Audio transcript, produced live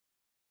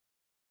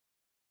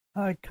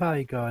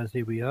Okay, guys,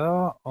 here we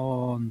are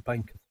on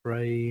Banker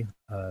 3,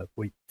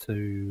 week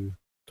 2,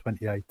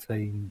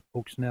 2018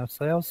 auction house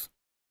sales.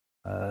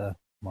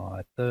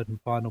 My third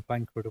and final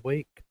banker of the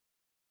week.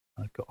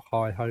 I've got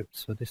high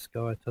hopes for this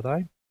guy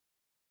today.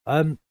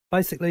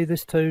 Basically,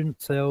 this toon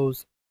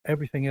sells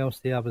everything else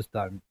the others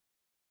don't.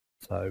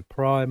 So,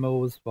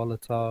 primals,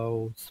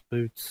 volatiles,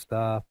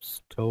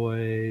 foodstuffs,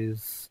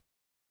 toys,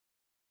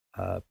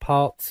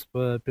 parts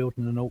for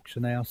building an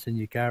auction house in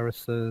your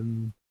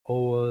garrison,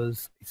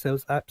 ores. He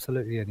sells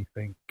absolutely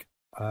anything.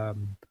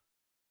 Um,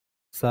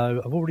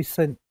 so I've already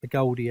sent the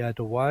Goldie ad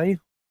away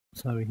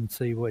so we can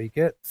see what he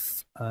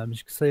gets. As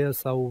you can see, I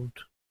sold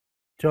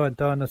giant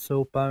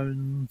dinosaur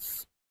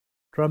bones,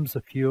 drums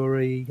of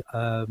fury.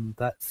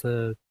 That's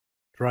a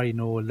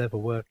Draenor leather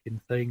working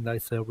thing. They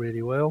sell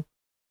really well.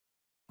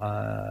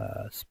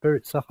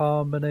 Spirits of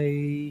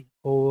harmony,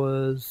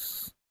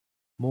 ores,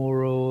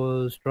 more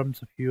ores,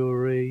 drums of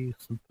fury,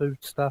 some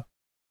food stuff,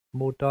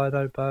 more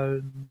dino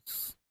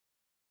bones,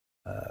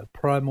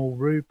 primal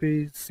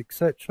rubies,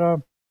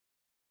 etc.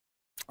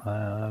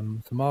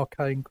 Some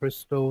arcane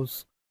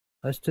crystals.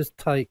 Let's just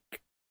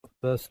take the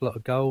first lot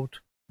of gold.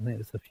 I think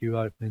there's a few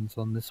openings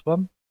on this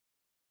one.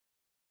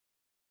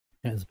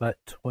 It's about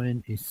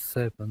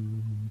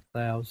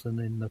 27,000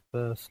 in the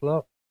first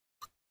lot.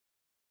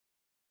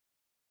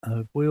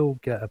 We'll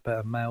get a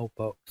better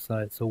mailbox so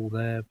it's all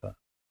there, but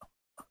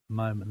at the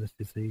moment this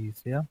is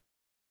easier.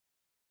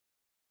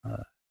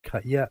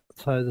 Okay, yeah,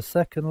 so the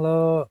second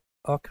lot,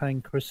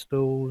 arcane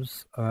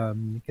crystals,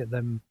 you get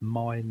them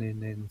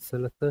mining in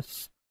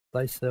Silithus.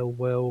 They sell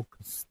well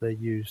because they're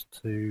used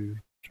to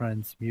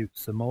transmute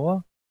some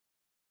more.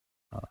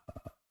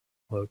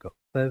 We've got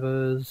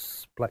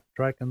feathers, black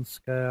dragon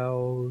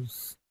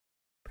scales,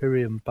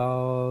 Pyrian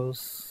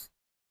bars.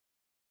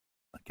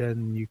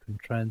 Again, you can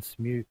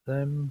transmute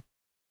them.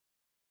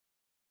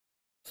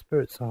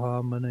 Spirits of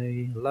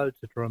harmony,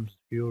 loads of drums of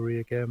fury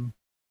again.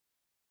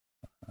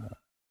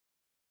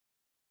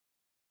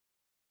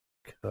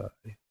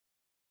 Okay,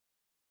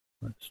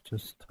 let's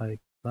just take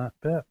that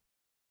bit.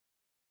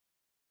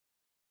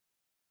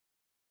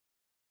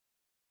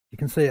 You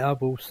can see I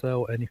will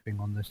sell anything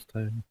on this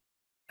toon.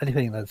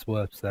 Anything that's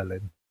worth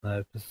selling.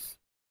 It's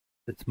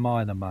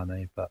minor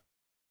money, but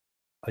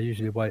I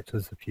usually wait till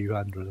there's a few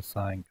hundred or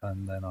something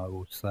and then I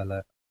will sell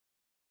it.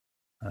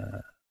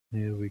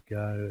 Here we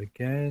go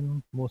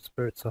again. More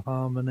Spirits of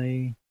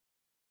Harmony.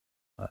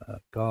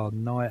 Guard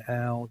Night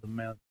Owl, the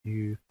mount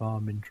you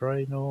farm in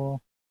Draenor.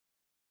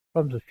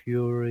 Drums of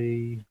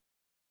Fury.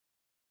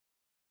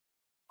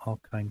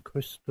 Arcane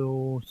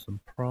Crystal.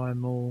 Some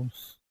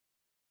Primals.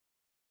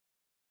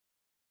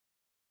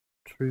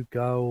 True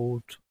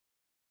Gold.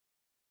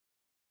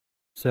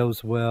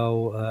 Sells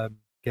well.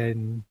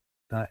 Again,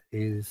 that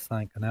is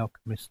something an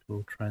alchemist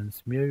will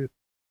transmute.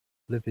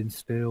 Living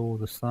Steel,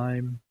 the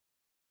same,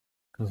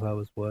 because I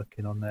was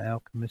working on the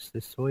alchemist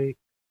this week.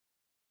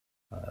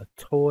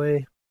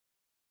 Toy,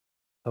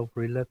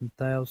 over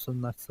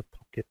 11,000. That's a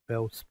pocket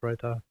bell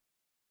spreader.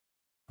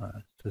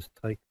 Just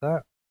take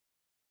that.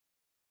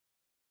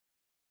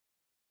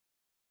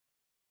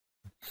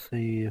 Let's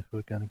see if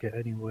we're going to get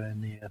anywhere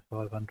near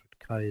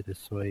 500k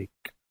this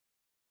week.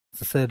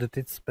 As I said, I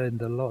did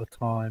spend a lot of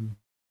time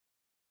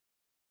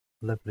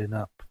leveling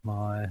up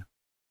my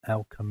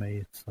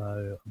alchemy,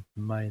 so I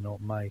may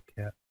not make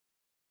it.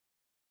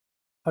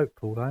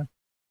 Hopeful though.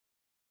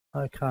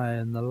 Okay,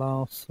 and the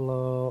last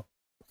lot,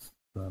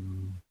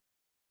 some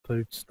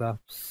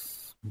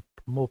foodstuffs,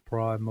 more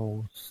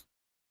primals,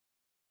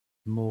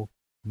 more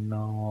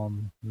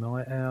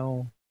night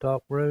owl,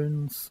 dark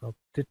runes. I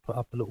did put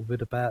up a little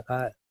bit about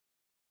that.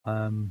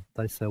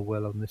 They sell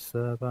well on this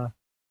server.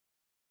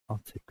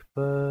 Arctic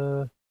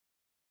fur,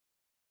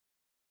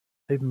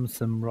 even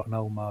some rotten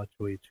old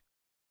margeweed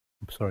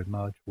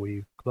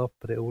cloth,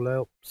 but it all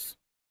helps.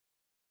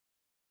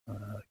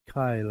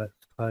 Okay,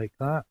 let's take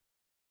that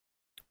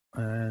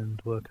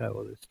and work out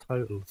what this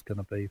total is going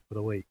to be for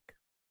the week.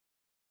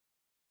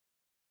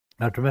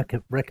 I'd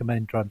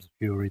recommend Drums of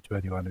Fury to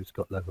anyone who's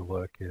got leather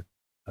working.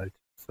 They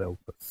sell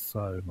for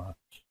so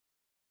much.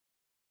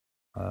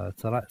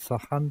 So that's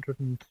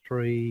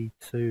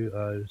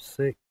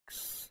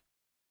 103,206.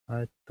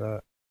 Add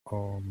that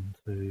on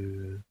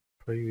to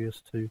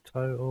previous two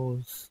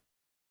totals.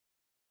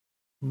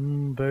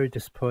 Very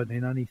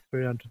disappointing. Only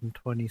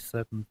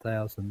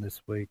 327,000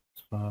 this week.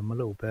 So I'm a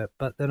little bit,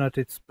 but then I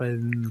did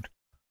spend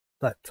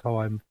that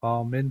time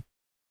farming.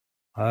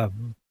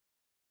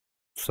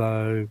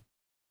 So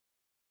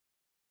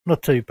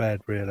not too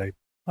bad really.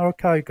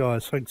 Okay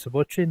guys, thanks for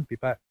watching. Be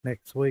back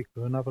next week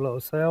with another lot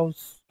of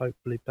sales,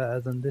 hopefully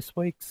better than this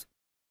week's.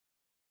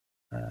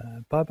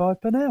 Bye bye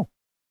for now.